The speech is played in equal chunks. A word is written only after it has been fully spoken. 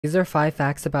These are 5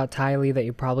 facts about Ty Lee that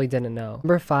you probably didn't know.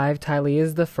 Number 5, Ty Lee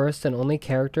is the first and only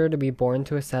character to be born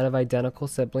to a set of identical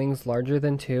siblings larger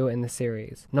than 2 in the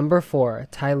series. Number 4,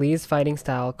 Ty Lee's fighting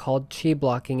style, called chi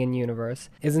blocking in universe,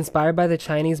 is inspired by the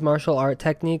Chinese martial art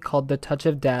technique called the touch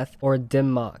of death, or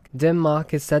dim mak. Dim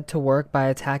mak is said to work by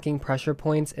attacking pressure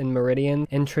points in meridian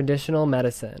in traditional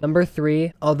medicine. Number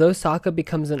 3, although Sokka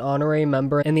becomes an honorary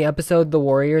member in the episode The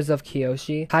Warriors of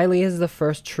Kyoshi, Ty Lee is the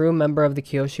first true member of the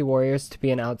Kyoshi Warriors to be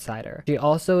an outsider. She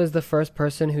also is the first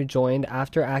person who joined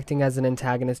after acting as an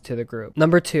antagonist to the group.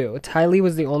 Number 2, Ty Lee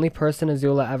was the only person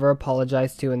Azula ever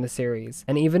apologized to in the series,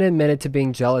 and even admitted to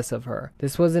being jealous of her.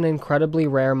 This was an incredibly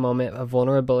rare moment of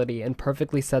vulnerability and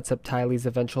perfectly sets up Ty Lee's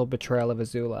eventual betrayal of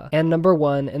Azula. And number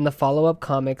 1, in the follow-up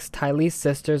comics, Ty Lee's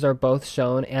sisters are both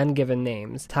shown and given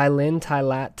names: Ty Lin, Ty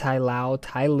Lat, Ty Lao,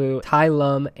 Ty Lu, Ty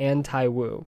Lum, and Tai Wu.